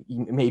like,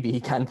 maybe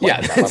he can play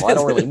at that level. I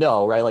don't really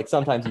know, right? Like,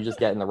 sometimes you just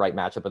get in the right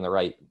matchup and the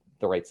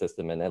right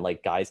system, and then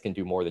like, guys can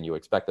do more than you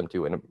expect them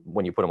to, and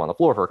when you put him on the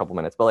floor for a couple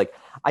minutes. But like,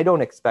 I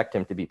don't expect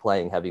him to be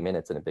playing heavy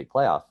minutes in a big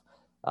playoff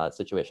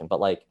situation. But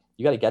like,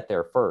 you got to get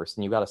there first,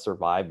 and you got to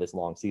survive this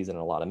long season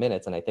and a lot of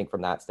minutes. And I think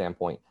from that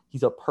standpoint,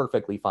 he's a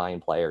perfectly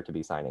fine player to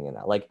be signing in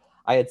that. Like,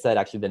 I had said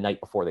actually the night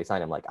before they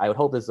signed him, like, I would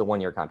hope this is a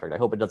 1-year contract. I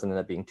hope it doesn't end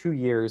up being 2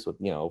 years with,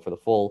 for the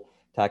full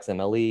tax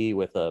MLE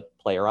with a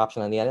player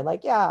option on the end. And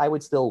like, yeah, I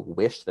would still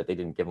wish that they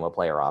didn't give him a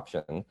player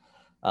option.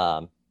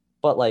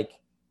 But like,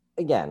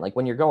 again, like,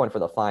 when you're going for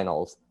the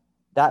finals,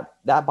 that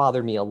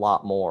bothered me a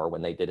lot more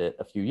when they did it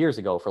a few years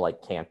ago for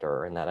like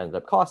Cantor, and that ended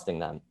up costing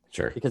them.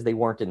 Sure. Because they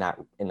weren't in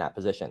that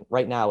position.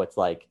 Right now, it's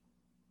like,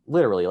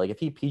 literally, like, if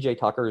PJ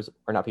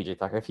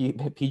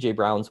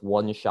Brown's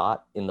one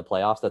shot in the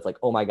playoffs, that's like,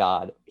 oh my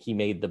God, he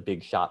made the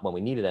big shot when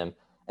we needed him,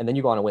 and then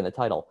you go on to win the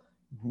title,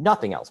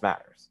 nothing else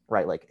matters,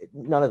 right? Like,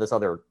 none of this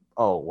other,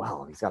 oh,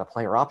 well, he's got a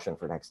player option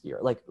for next year.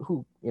 Like,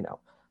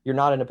 you're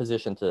not in a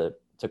position to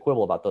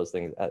quibble about those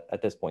things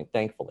at this point,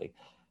 thankfully.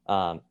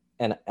 And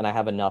I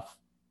have enough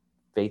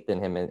faith in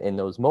him in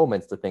those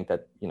moments to think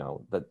that,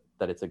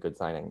 that it's a good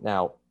signing.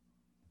 Now,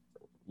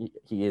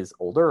 he is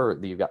older.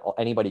 You've got,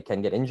 anybody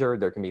can get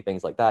injured. There can be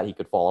things like that. He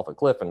could fall off a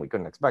cliff, and we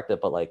couldn't expect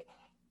it. But like,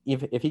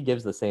 if he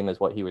gives the same as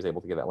what he was able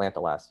to give Atlanta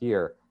last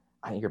year,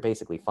 I think you're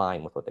basically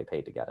fine with what they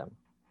paid to get him.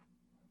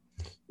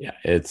 Yeah,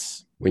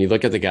 it's, when you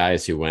look at the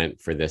guys who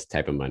went for this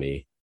type of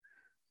money,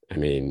 I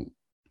mean,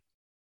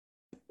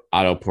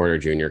 Otto Porter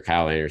Jr.,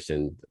 Kyle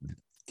Anderson,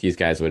 these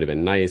guys would have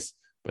been nice,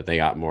 but they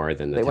got more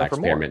than the tax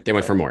pyramid. They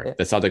went for more. Yeah.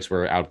 The Celtics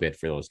were outbid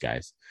for those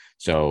guys.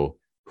 So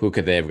who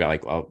could they have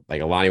got?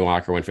 Like Lonnie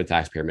Walker went for the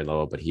tax pyramid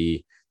level, but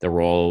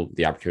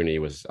the opportunity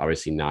was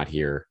obviously not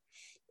here.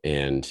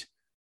 And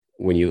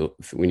when you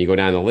go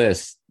down the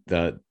list,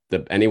 the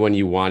anyone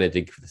you wanted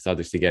the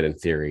Celtics to get in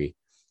theory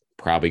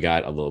probably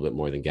got a little bit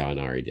more than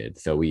Gallinari did.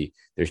 So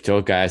there's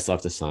still guys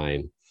left to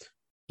sign.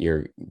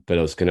 But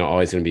it was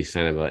always going to be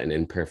kind of an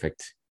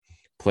imperfect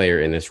player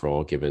in this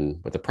role, given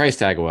what the price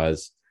tag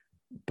was.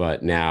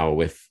 But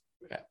now,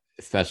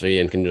 especially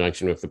in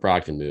conjunction with the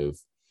Brogdon move,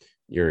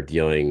 you're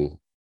dealing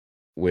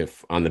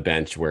with on the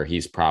bench where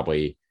he's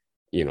probably,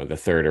 the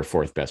third or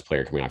fourth best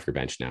player coming off your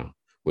bench now,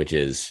 which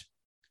is,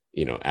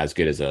 as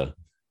good as a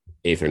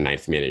 8th or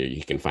 9th minute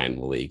you can find in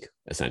the league,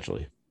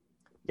 essentially.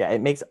 Yeah,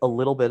 it makes a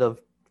little bit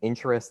of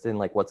interest in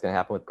like what's going to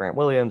happen with Grant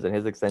Williams and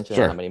his extension.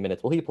 Sure. How many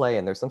minutes will he play?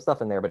 And there's some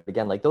stuff in there, but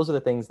again, like, those are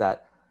the things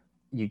that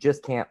you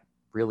just can't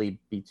really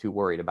be too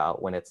worried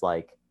about when it's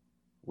like,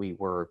 we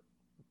were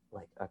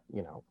like,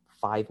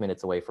 5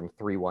 minutes away from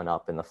 3-1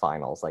 up in the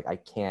finals. Like, I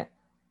can't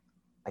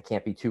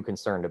be too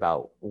concerned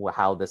about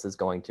how this is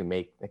going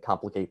to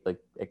complicate the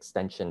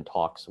extension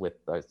talks with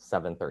the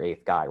 7th or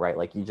 8th guy, right?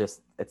 Like, it's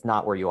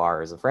not where you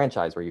are as a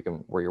franchise where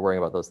you're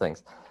worrying about those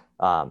things.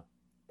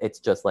 It's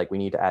just like, we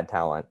need to add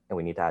talent, and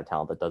we need to add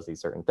talent that does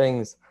these certain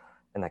things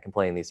and that can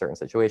play in these certain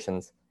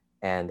situations.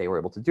 And they were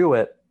able to do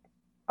it.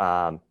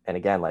 And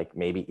again, like,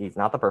 maybe he's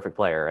not the perfect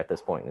player at this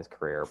point in his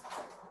career,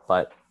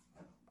 but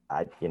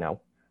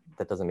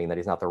that doesn't mean that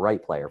he's not the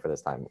right player for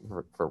this time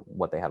for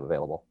what they have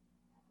available.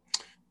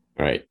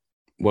 All right.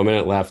 1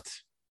 minute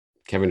left.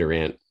 Kevin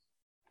Durant.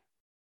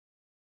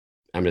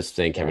 I'm just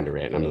saying Kevin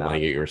Durant. I'm not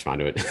letting you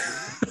respond to it.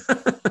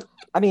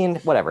 I mean,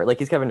 whatever. Like,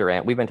 he's Kevin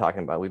Durant. We've been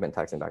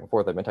texting back and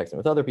forth. I've been texting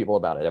with other people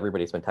about it.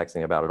 Everybody's been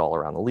texting about it all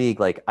around the league.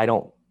 Like, I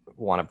don't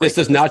want to. This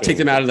does not take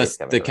them out of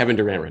the Kevin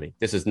Durant running.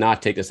 This does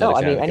not take this. No,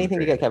 I mean, anything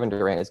to get Kevin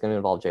Durant is going to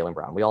involve Jaylen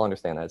Brown. We all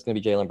understand that. It's going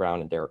to be Jaylen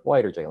Brown and Derek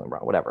White, or Jaylen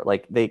Brown, whatever.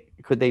 Like,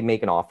 could they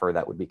make an offer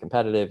that would be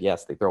competitive?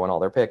 Yes, they throw in all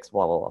their picks,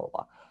 blah, blah, blah,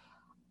 blah.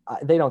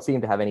 They don't seem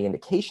to have any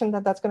indication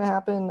that that's going to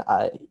happen.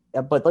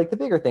 But like, the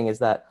bigger thing is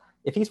that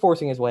if he's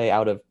forcing his way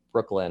out of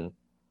Brooklyn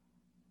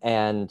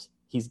and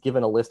he's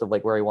given a list of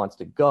like where he wants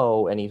to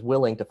go and he's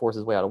willing to force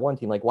his way out of one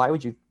team, like why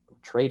would you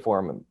trade for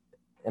him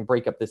and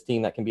break up this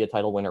team that can be a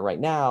title winner right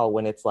now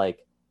when it's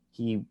like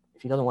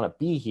if he doesn't want to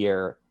be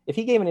here, if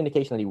he gave an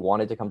indication that he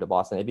wanted to come to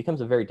Boston, it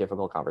becomes a very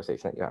difficult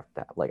conversation that you have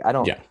to have. Like, I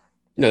don't. Yeah.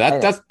 No,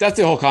 that's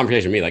the whole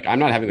conversation with me. Like, I'm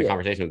not having the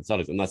conversation with the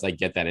Celtics unless I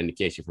get that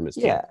indication from his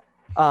team. Yeah.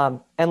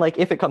 And like,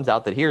 if it comes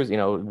out that here's,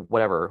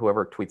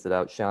 whoever tweets it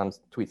out, Shams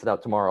tweets it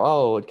out tomorrow.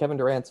 Oh, Kevin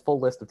Durant's full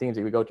list of teams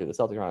he would go to, the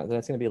Celtics are on it. Then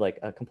it's going to be like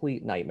a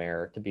complete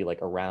nightmare to be like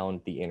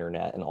around the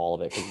internet and all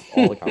of it, because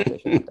all the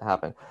conversations have to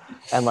happen.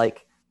 And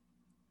like,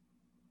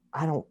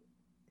 I don't,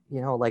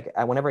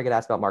 whenever I get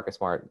asked about Marcus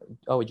Smart,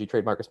 oh, would you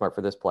trade Marcus Smart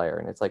for this player?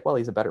 And it's like, well,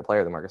 he's a better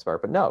player than Marcus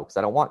Smart, but no, because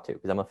I don't want to,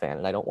 because I'm a fan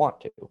and I don't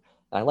want to.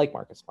 And I like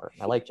Marcus Smart,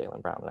 and I like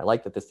Jaylen Brown, and I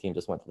like that this team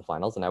just went to the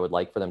finals, and I would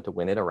like for them to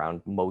win it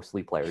around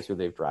mostly players who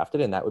they've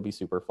drafted, and that would be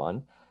super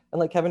fun. And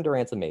like, Kevin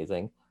Durant's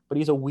amazing, but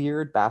he's a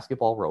weird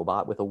basketball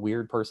robot with a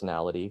weird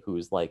personality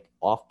who's like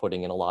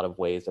off-putting in a lot of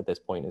ways at this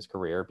point in his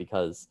career,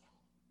 because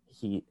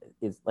he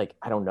is like,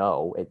 I don't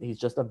know, he's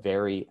just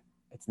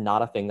it's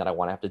not a thing that I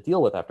want to have to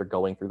deal with after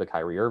going through the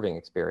Kyrie Irving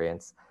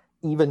experience,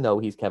 even though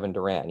he's Kevin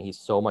Durant and he's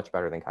so much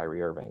better than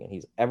Kyrie Irving and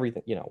he's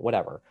everything,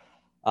 whatever.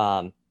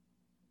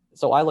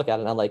 So I look at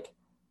it and I'm like,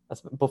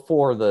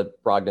 before the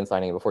Brogdon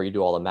signing, before you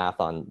do all the math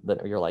on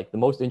that, you're like, the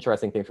most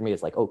interesting thing for me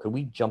is like, oh, could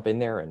we jump in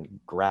there and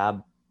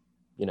grab,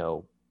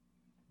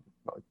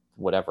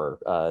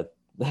 whatever,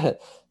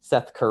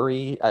 Seth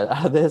Curry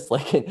out of this?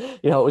 Like,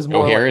 it was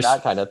more like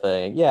that kind of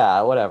thing.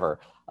 Yeah, whatever.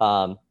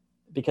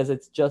 Because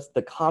it's just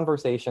the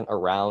conversation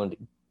around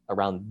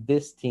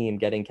this team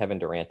getting Kevin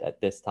Durant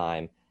at this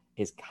time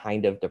is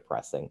kind of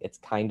depressing. It's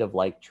kind of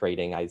like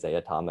trading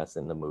Isaiah Thomas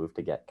in the move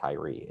to get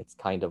Kyrie. It's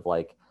kind of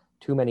like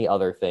too many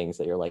other things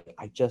that you're like,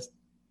 I just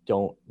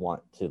don't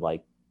want to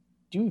like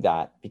do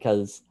that,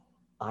 because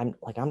I'm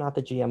not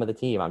the GM of the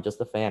team. I'm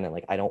just a fan. And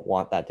like, I don't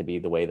want that to be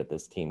the way that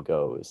this team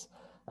goes.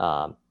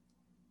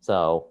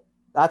 So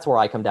that's where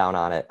I come down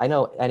on it. I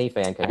know any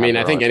fan can.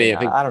 I think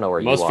I don't know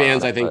where most you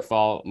fans,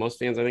 are. Most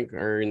fans, I think,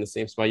 are in the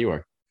same spot you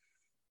are,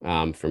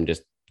 from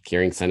just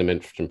hearing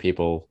sentiment from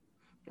people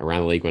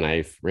around the league when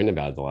I've written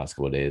about it the last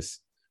couple of days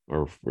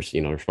or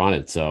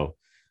responded. So,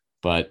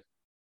 but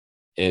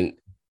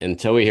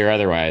until we hear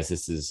otherwise,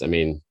 it's not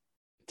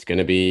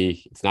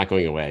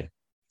going away,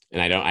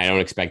 and I don't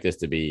expect this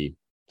to be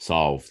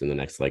solved in the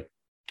next like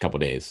couple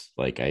of days.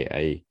 Like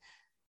I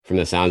from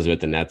the sounds of it,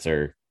 the Nets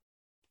are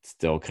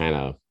still kind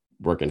of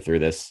working through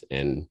this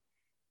and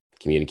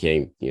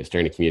communicating,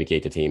 starting to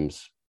communicate to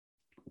teams,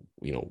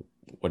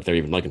 what they're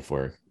even looking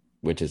for,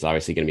 which is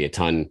obviously going to be a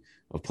ton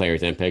of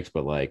players and picks,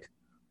 but like,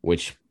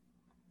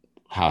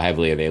 how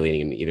heavily are they leaning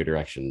in either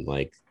direction?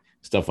 Like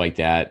stuff like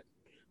that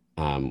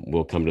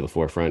will come to the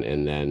forefront,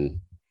 and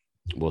then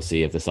we'll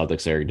see if the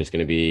Celtics are just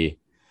going to be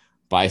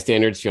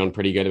bystanders, feeling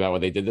pretty good about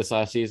what they did this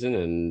last season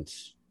and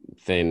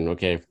saying,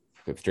 okay,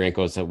 if Durant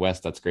goes to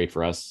West, that's great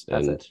for us.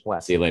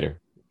 See you later.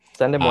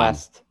 Send him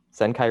West.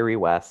 Send Kyrie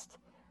West.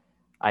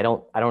 I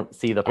don't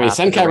see the.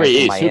 Send Kyrie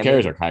East. Who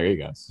cares where Kyrie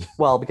goes?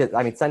 Well, because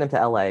send him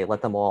to LA.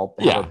 Let them all.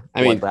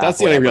 That's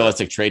the only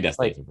realistic trade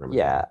destination for him.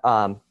 Yeah.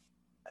 I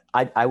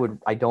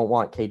don't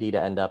want KD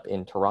to end up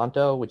in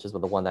Toronto, which is the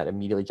one that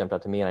immediately jumped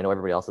out to me. And I know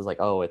everybody else is like,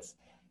 oh, it's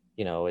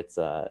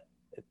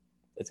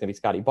gonna be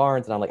Scotty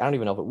Barnes, and I'm like, I don't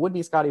even know if it would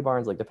be Scotty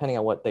Barnes. Like, depending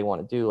on what they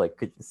want to do, like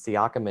could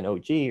Siakam and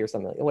OG or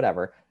something,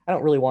 whatever. I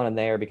don't really want him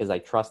there because I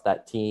trust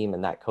that team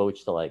and that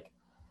coach to like.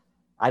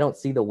 I don't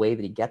see the way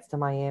that he gets to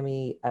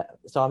Miami.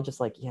 So I'm just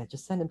like, yeah,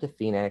 just send him to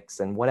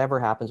Phoenix, and whatever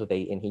happens with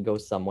Ayton, he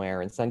goes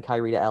somewhere, and send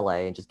Kyrie to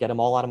LA and just get them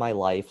all out of my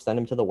life. Send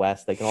him to the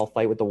West. They can all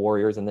fight with the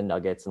Warriors and the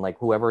Nuggets, and like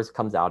whoever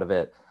comes out of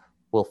it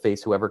will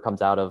face whoever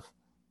comes out of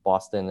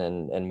Boston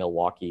and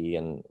Milwaukee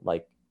and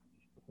like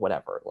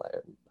whatever.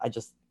 I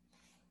just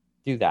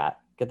do that.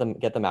 Get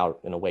them out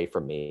and away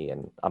from me,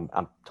 and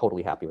I'm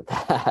totally happy with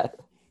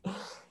that.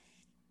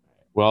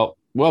 Well,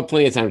 we'll have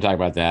plenty of time to talk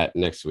about that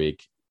next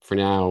week. For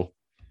now,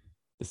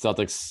 the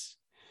Celtics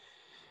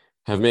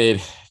have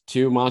made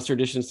 2 monster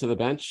additions to the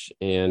bench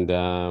and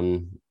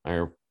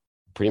are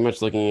pretty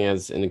much looking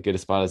as in a good a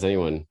spot as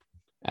anyone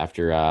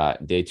after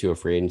day 2 of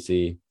free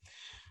agency.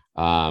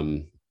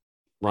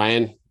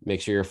 Ryan,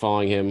 make sure you're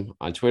following him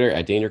on Twitter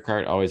at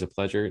DangerCart. Always a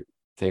pleasure.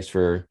 Thanks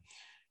for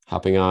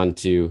hopping on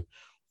to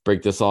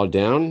break this all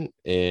down.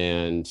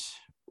 And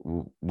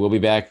we'll be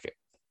back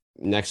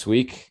next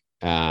week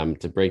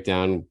to break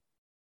down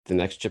the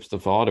next chips to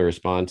fall, to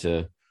respond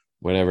to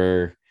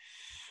whatever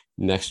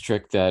next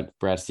trick that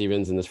Brad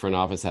Stevens and this front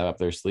office have up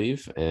their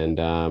sleeve,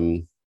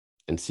 and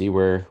see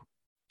where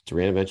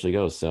Durant eventually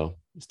goes. So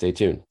stay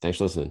tuned. Thanks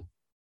for listening.